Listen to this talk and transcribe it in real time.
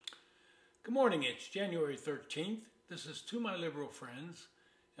Good morning, it's January 13th. This is To My Liberal Friends,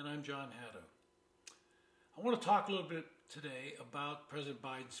 and I'm John Haddo. I want to talk a little bit today about President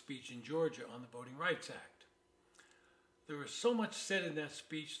Biden's speech in Georgia on the Voting Rights Act. There was so much said in that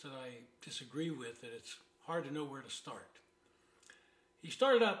speech that I disagree with that it's hard to know where to start. He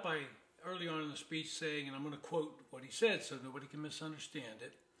started out by, early on in the speech, saying, and I'm going to quote what he said so nobody can misunderstand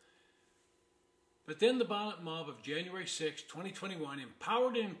it, "But then the violent mob of January 6, 2021,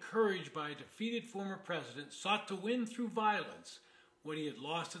 empowered and encouraged by a defeated former president, sought to win through violence what he had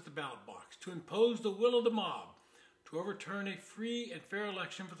lost at the ballot box, to impose the will of the mob, to overturn a free and fair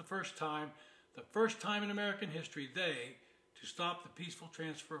election for the first time in American history, to stop the peaceful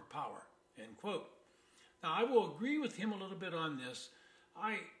transfer of power." End quote. Now, I will agree with him a little bit on this.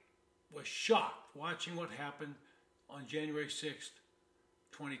 I was shocked watching what happened on January 6th,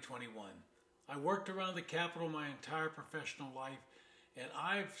 2021. I worked around the Capitol my entire professional life, and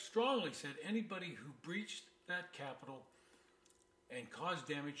I've strongly said anybody who breached that Capitol and caused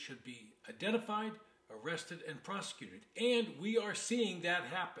damage should be identified, arrested, and prosecuted. And we are seeing that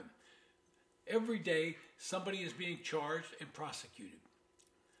happen. Every day, somebody is being charged and prosecuted.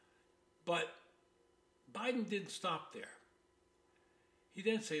 But Biden didn't stop there. He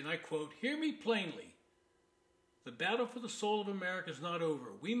then said, and I quote, "Hear me plainly. The battle for the soul of America is not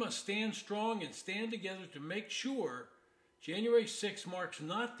over. We must stand strong and stand together to make sure January 6 marks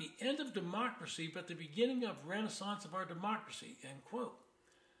not the end of democracy, but the beginning of renaissance of our democracy." End quote.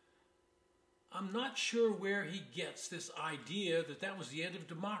 I'm not sure where he gets this idea that that was the end of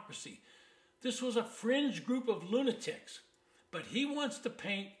democracy. This was a fringe group of lunatics, but he wants to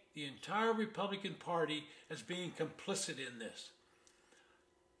paint the entire Republican Party as being complicit in this.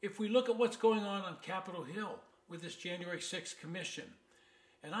 If we look at what's going on Capitol Hill with this January 6th commission,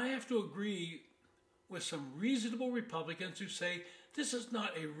 and I have to agree with some reasonable Republicans who say this is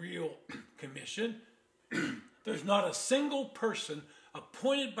not a real commission. There's not a single person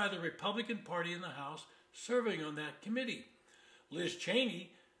appointed by the Republican Party in the House serving on that committee. Liz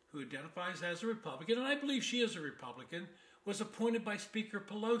Cheney, who identifies as a Republican, and I believe she is a Republican, was appointed by Speaker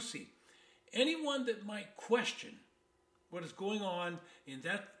Pelosi. Anyone that might question what is going on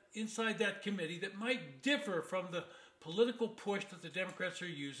inside that committee that might differ from the political push that the Democrats are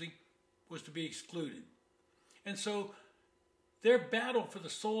using was to be excluded. And so their battle for the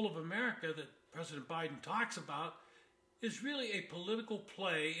soul of America that President Biden talks about is really a political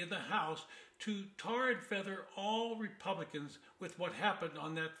play in the House to tar and feather all Republicans with what happened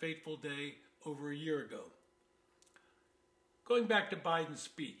on that fateful day over a year ago. Going back to Biden's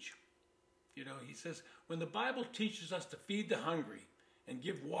speech, he says, "When the Bible teaches us to feed the hungry and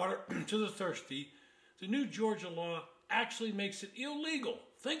give water to the thirsty, the new Georgia law actually makes it illegal."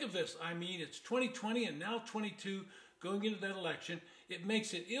 Think of this. I mean, it's 2020 and now 22 going into that election. It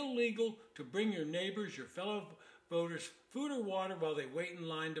makes it illegal to bring your neighbors, your fellow voters, food or water while they wait in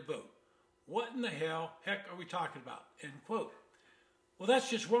line to vote. What in the heck are we talking about? End quote. Well, that's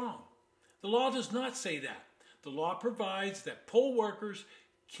just wrong. The law does not say that. The law provides that poll workers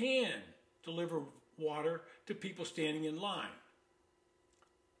can deliver water to people standing in line.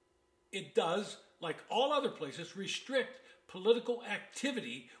 It does, like all other places, restrict political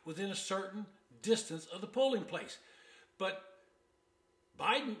activity within a certain distance of the polling place. But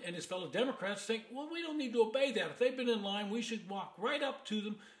Biden and his fellow Democrats think, well, we don't need to obey that. If they've been in line, we should walk right up to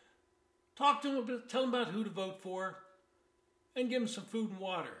them, talk to them a bit, tell them about who to vote for, and give them some food and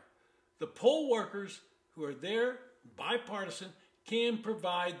water. The poll workers who are there, bipartisan, can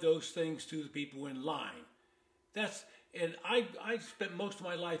provide those things to the people in line. And I spent most of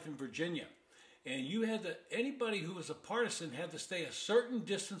my life in Virginia, and anybody who was a partisan had to stay a certain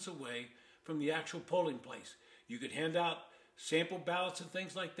distance away from the actual polling place. You could hand out sample ballots and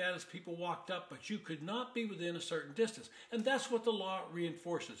things like that as people walked up, but you could not be within a certain distance. And that's what the law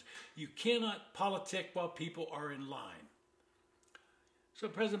reinforces. You cannot politic while people are in line. So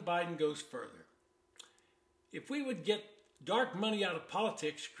President Biden goes further. If we would get dark money out of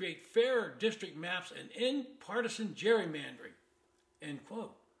politics, create fairer district maps, and end partisan gerrymandering. End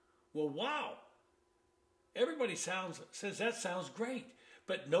quote. Well, wow. Everybody says that sounds great,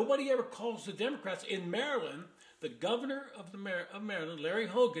 but nobody ever calls the Democrats. In Maryland, the governor of Maryland, Larry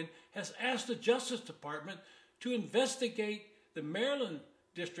Hogan, has asked the Justice Department to investigate the Maryland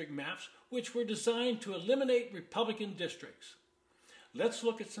district maps, which were designed to eliminate Republican districts. Let's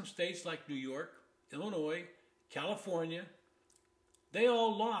look at some states like New York, Illinois, California. They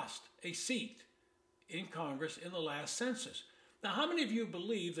all lost a seat in Congress in the last census. Now, how many of you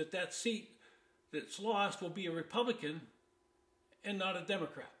believe that seat that's lost will be a Republican and not a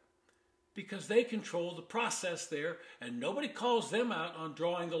Democrat? because they control the process there, and nobody calls them out on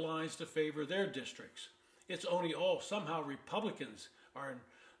drawing the lines to favor their districts. It's only, somehow Republicans are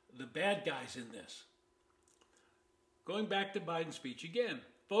the bad guys in this. Going back to Biden's speech again,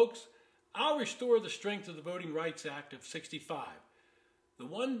 folks, I'll restore the strength of the Voting Rights Act of '65. The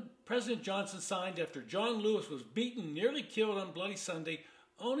one President Johnson signed after John Lewis was beaten, nearly killed on Bloody Sunday,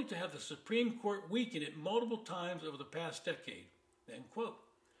 only to have the Supreme Court weaken it multiple times over the past decade. End quote.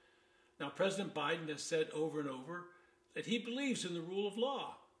 Now, President Biden has said over and over that he believes in the rule of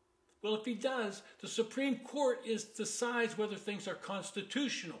law. Well, if he does, the Supreme Court decides whether things are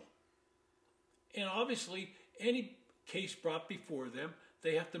constitutional. And obviously, any case brought before them,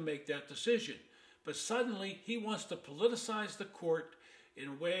 they have to make that decision. But suddenly, he wants to politicize the court in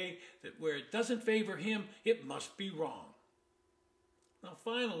a way that where it doesn't favor him, it must be wrong. Now,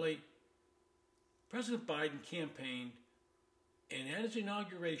 finally, President Biden campaigned and at his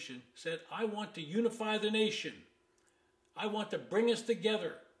inauguration said, I want to unify the nation. I want to bring us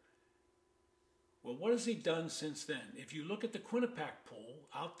together. Well, what has he done since then? If you look at the Quinnipiac poll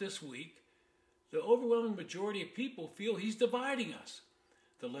out this week, the overwhelming majority of people feel he's dividing us.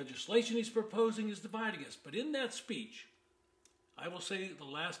 The legislation he's proposing is dividing us. But in that speech, I will say the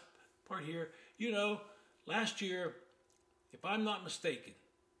last part here, last year, if I'm not mistaken,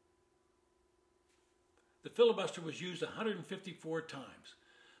 the filibuster was used 154 times.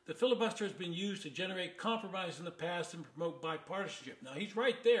 The filibuster has been used to generate compromise in the past and promote bipartisanship. Now, he's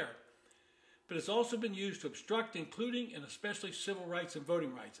right there. But it's also been used to obstruct, including and especially civil rights and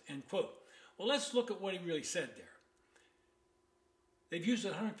voting rights, end quote. Well, let's look at what he really said there. They've used it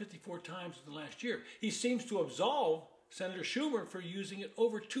 154 times in the last year. He seems to absolve Senator Schumer for using it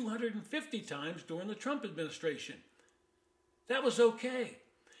over 250 times during the Trump administration. That was okay.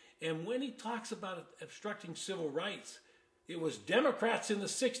 And when he talks about obstructing civil rights, it was Democrats in the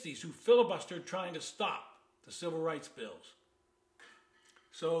 60s who filibustered trying to stop the civil rights bills.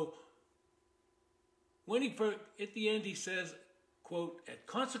 So when at the end he says, quote, at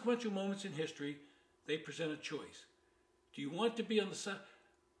consequential moments in history, they present a choice. Do you want to be on the side,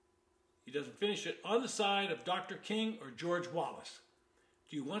 he doesn't finish it, on the side of Dr. King or George Wallace?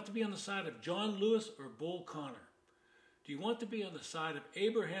 Do you want to be on the side of John Lewis or Bull Connor? Do you want to be on the side of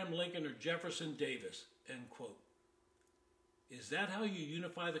Abraham Lincoln or Jefferson Davis? End quote. Is that how you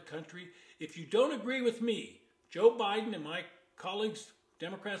unify the country? If you don't agree with me, Joe Biden and my colleagues,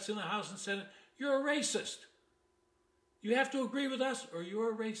 Democrats in the House and Senate, you're a racist. You have to agree with us or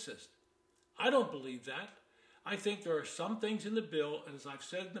you're a racist. I don't believe that. I think there are some things in the bill, and as I've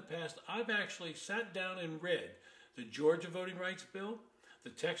said in the past, I've actually sat down and read the Georgia Voting Rights Bill, the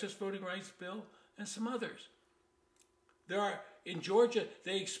Texas Voting Rights Bill, and some others. In Georgia,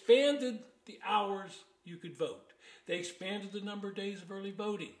 they expanded the hours you could vote. They expanded the number of days of early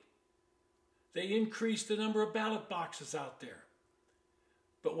voting. They increased the number of ballot boxes out there.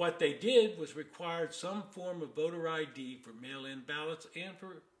 But what they did was required some form of voter ID for mail-in ballots and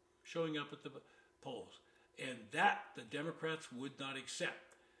for showing up at the polls. And that the Democrats would not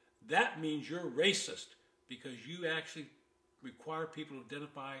accept. That means you're racist because you actually require people to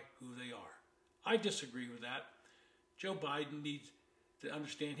identify who they are. I disagree with that. Joe Biden needs to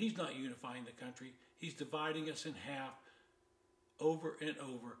understand he's not unifying the country. He's dividing us in half over and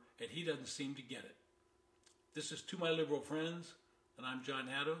over, and he doesn't seem to get it. This is To My Liberal Friends, and I'm John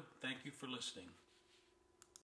Haddo. Thank you for listening.